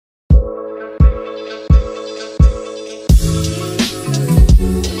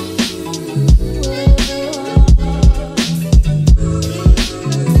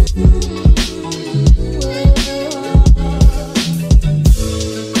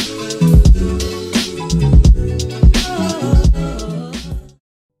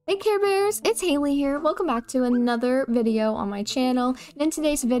Haley here. Welcome back to another video on my channel. In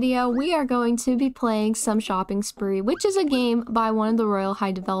today's video, we are going to be playing some Shopping Spree, which is a game by one of the Royale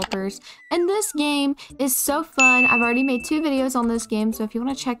High developers. And this game is so fun. I've already made 2 videos on this game, so if you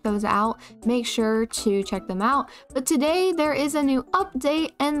want to check those out, make sure to check them out. But today there is a new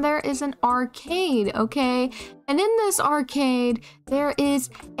update and there is an arcade, okay? And in this arcade, there is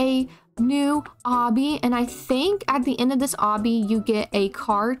a new obby, and I think at the end of this obby you get a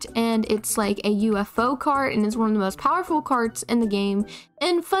cart, and it's like a UFO cart, and it's one of the most powerful carts in the game.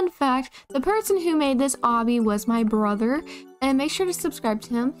 And fun fact, the person who made this obby was my brother, and make sure to subscribe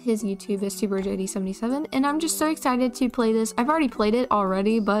to him. His YouTube is 𝘾𝙧𝙚77, and I'm just so excited to play this. I've already played it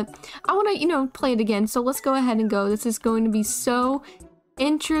already, but I want to, play it again. So let's go ahead and go. This is going to be so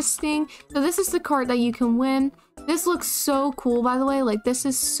interesting. So this is the cart that you can win. This looks so cool, by the way. Like, this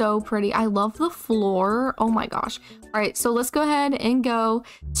is so pretty. I love the floor. Oh my gosh. All right, so let's go ahead and go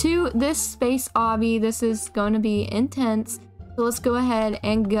to this space obby. This is going to be intense. So let's go ahead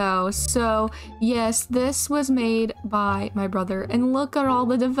and go. So yes, this was made by my brother, and look at all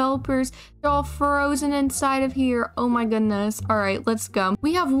the developers. They're all frozen inside of here. Oh my goodness. All right, let's go.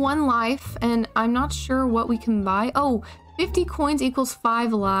 We have 1 life, and I'm not sure what we can buy. Oh, 50 coins equals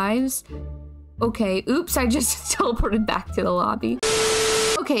 5 lives. Okay, oops, I just teleported back to the lobby.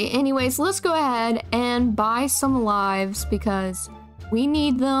 Okay, anyways, let's go ahead and buy some lives because we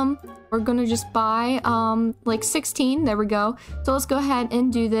need them. We're gonna just buy like 16. There we go. So let's go ahead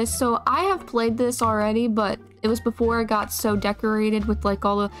and do this. So I have played this already, but it was before it got so decorated with like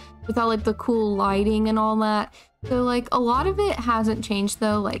all the without like the cool lighting and all that. So like a lot of it hasn't changed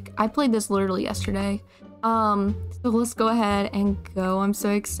though. Like I played this literally yesterday. So let's go ahead and go. I'm so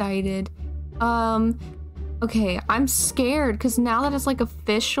excited. Okay, I'm scared because now that it's like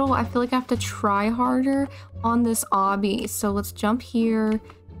official, I feel like I have to try harder on this obby. So let's jump here.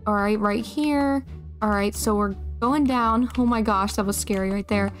 All right, right here. All right, so we're going down. Oh my gosh, that was scary right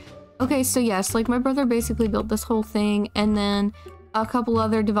there. Okay, so yes, like my brother basically built this whole thing, and then a couple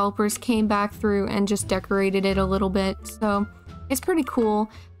other developers came back through and just decorated it a little bit. So it's pretty cool.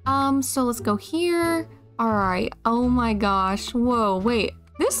 So let's go here. All right. Oh my gosh. Whoa, wait.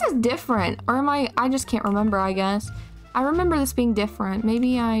 This is different, or am I just can't remember, I guess. I remember this being different.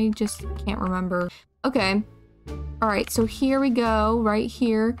 Maybe I just can't remember. Okay. All right, so here we go, right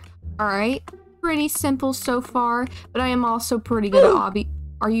here. All right, pretty simple so far, but I am also pretty good at obby.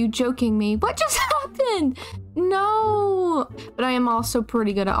 Are you joking me? What just happened? No, but I am also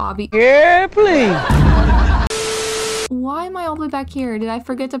pretty good at obby. Yeah, please. Why am I all the way back here? Did I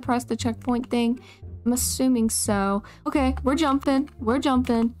forget to press the checkpoint thing? I'm assuming so. Okay, we're jumping. We're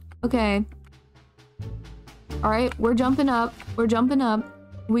jumping. Okay. All right, we're jumping up. We're jumping up.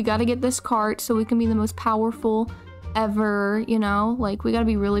 We got to get this cart so we can be the most powerful ever, like we got to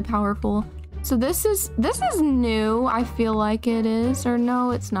be really powerful. So this is new. I feel like it is, or no,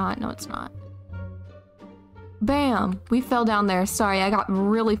 it's not. No, it's not. Bam, we fell down there. Sorry, I got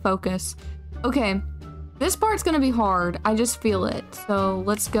really focused. Okay, this part's going to be hard. I just feel it. So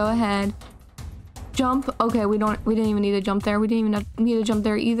let's go ahead. Jump. Okay, we didn't even need to jump there. We didn't even need to jump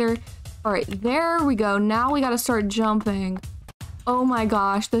there either. All right, there we go. Now we got to start jumping. Oh my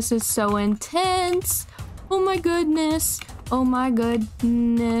gosh, this is so intense. Oh my goodness. Oh my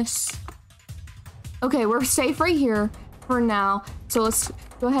goodness. Okay, we're safe right here for now. So let's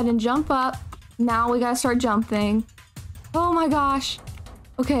go ahead and jump up. Now we got to start jumping. Oh my gosh.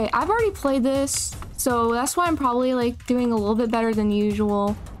 Okay, I've already played this, so that's why I'm probably like doing a little bit better than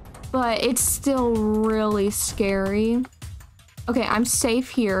usual. But it's still really scary. Okay, I'm safe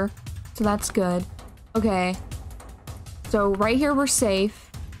here, so that's good. Okay, so right here we're safe.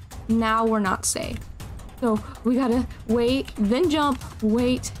 Now we're not safe. So we gotta wait, then jump,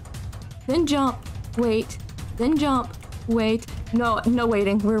 wait, then jump, wait, then jump, wait. No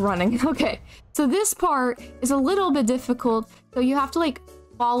waiting, we're running. Okay, so this part is a little bit difficult. So you have to like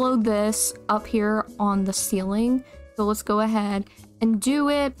follow this up here on the ceiling. So let's go ahead and do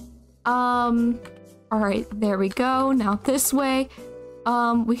it. All right, there we go. Now this way,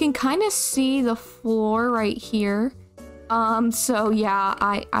 we can kind of see the floor right here. So yeah,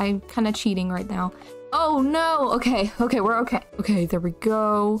 I'm kind of cheating right now. Oh no. Okay, we're okay. Okay, there we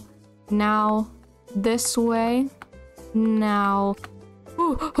go. Now this way. Now.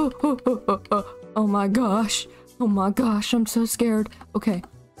 Oh my gosh. Oh my gosh, I'm so scared. Okay.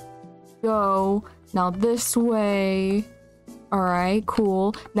 Go. Now this way. Alright,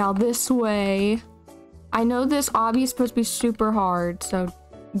 cool. Now this way. I know this obby is supposed to be super hard, so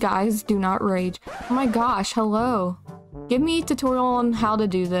guys, do not rage. Oh my gosh, hello. Give me a tutorial on how to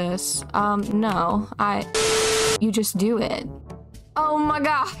do this. No. You just do it. Oh my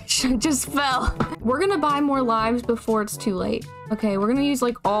gosh, I just fell. We're gonna buy more lives before it's too late. Okay, we're gonna use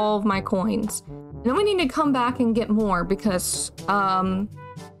like all of my coins. And then we need to come back and get more because,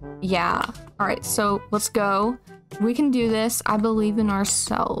 yeah. All right, so let's go. We can do this. I believe in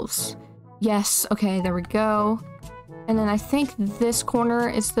ourselves. Yes, okay, there we go. And then I think this corner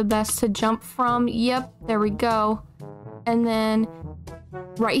is the best to jump from. Yep, there we go. And then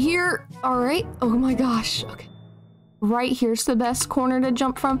right here. All right. Oh my gosh. Okay. Right here's the best corner to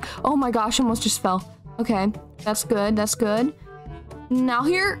jump from. Oh my gosh, almost just fell. Okay, that's good. That's good. Now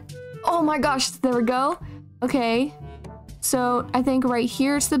here. Oh my gosh, there we go. Okay. So I think right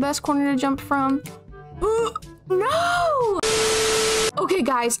here's the best corner to jump from. No! Okay,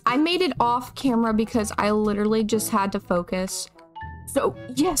 guys, I made it off camera because I literally just had to focus. So,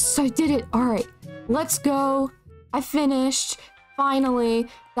 yes, I did it. All right, let's go. I finished. Finally.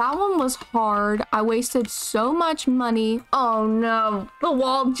 That one was hard. I wasted so much money. Oh, no. The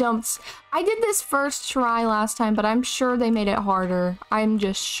wall jumps. I did this first try last time, but I'm sure they made it harder. I'm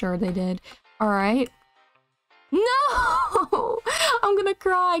just sure they did. All right. No! I'm gonna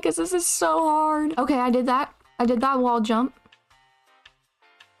cry because this is so hard. Okay, I did that. I did that wall jump.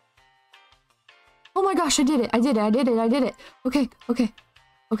 Oh my gosh, I did it. I did it. I did it. I did it. Okay, okay,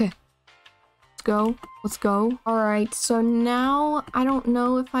 okay. Let's go. Let's go. All right, so now I don't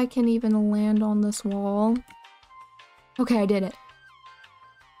know if I can even land on this wall. Okay, I did it.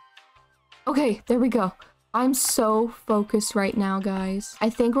 Okay, there we go. I'm so focused right now, guys. I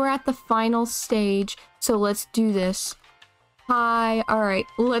think we're at the final stage, so let's do this. Hi. All right,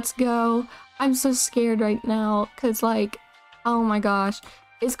 let's go. I'm so scared right now because, like, oh my gosh.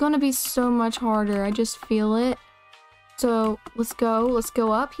 It's gonna be so much harder. I just feel it. So let's go. Let's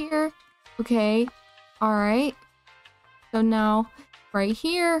go up here. Okay. All right. So now right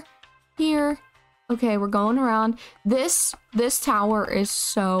here, here. Okay, we're going around. This tower is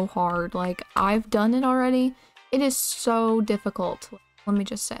so hard. Like, I've done it already. It is so difficult. Let me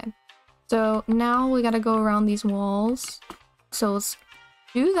just say. So now we gotta go around these walls. So let's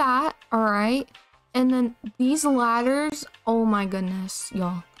do that. All right. And then these ladders, oh my goodness,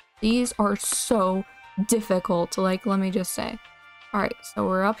 y'all. These are so difficult, like, let me just say. All right, so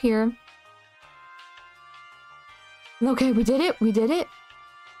we're up here. Okay, we did it, we did it.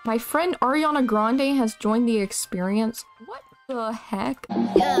 My friend Ariana Grande has joined the experience. What the heck?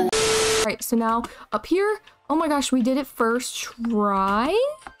 Yeah. All right, so now up here. Oh my gosh, we did it first try.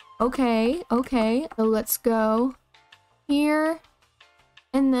 Okay, okay, so let's go here.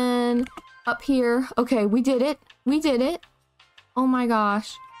 And then up here. Okay, we did it. We did it. Oh my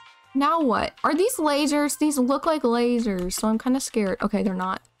gosh. Now what? Are these lasers? These look like lasers, so I'm kind of scared. Okay, they're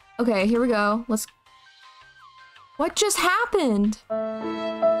not. Okay, here we go. Let's... What just happened?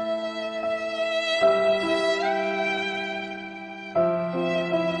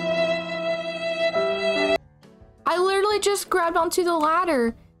 I literally just grabbed onto the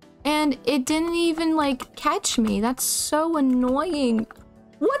ladder and it didn't even, like, catch me. That's so annoying.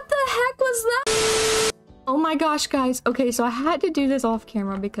 What the heck was that? Oh my gosh, guys. Okay, so I had to do this off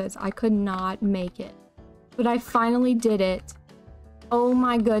camera because I could not make it. But I finally did it. Oh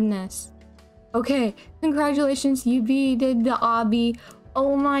my goodness. Okay, congratulations, you did the obby.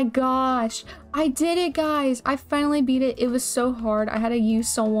 Oh my gosh. I did it, guys. I finally beat it. It was so hard. I had to use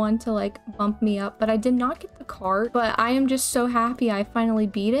someone to, like, bump me up, but I did not get the cart. But I am just so happy I finally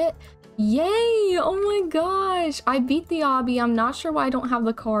beat it. Yay! Oh my gosh. I beat the obby. I'm not sure why I don't have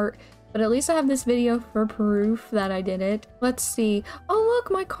the cart, but at least I have this video for proof that I did it. Let's see. Oh,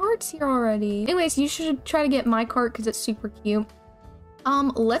 look, my cart's here already. Anyways, you should try to get my cart because it's super cute.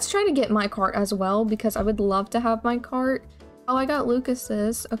 Let's try to get my cart as well because I would love to have my cart. Oh, I got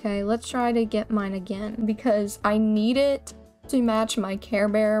Lucas's. Okay, let's try to get mine again because I need it to match my Care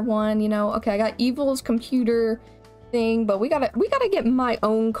Bear one, you know. Okay, I got Evil's computer thing, but we gotta get my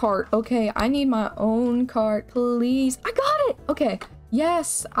own cart. Okay, I need my own cart, please. I got it. Okay,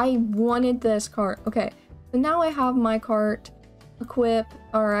 yes, I wanted this cart. Okay, so now I have my cart equip.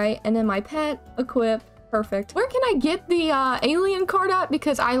 All right, and then my pet equip. Perfect. Where can I get the alien card at?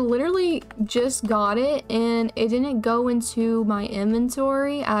 Because I literally just got it and it didn't go into my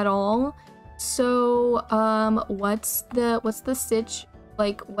inventory at all. So what's the stitch?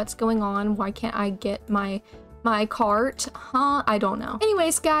 Like, what's going on? Why can't I get my cart? Huh? I don't know.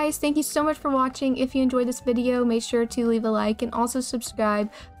 Anyways, guys, thank you so much for watching. If you enjoyed this video, make sure to leave a like and also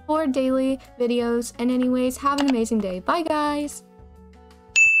subscribe for daily videos. And anyways, have an amazing day. Bye, guys.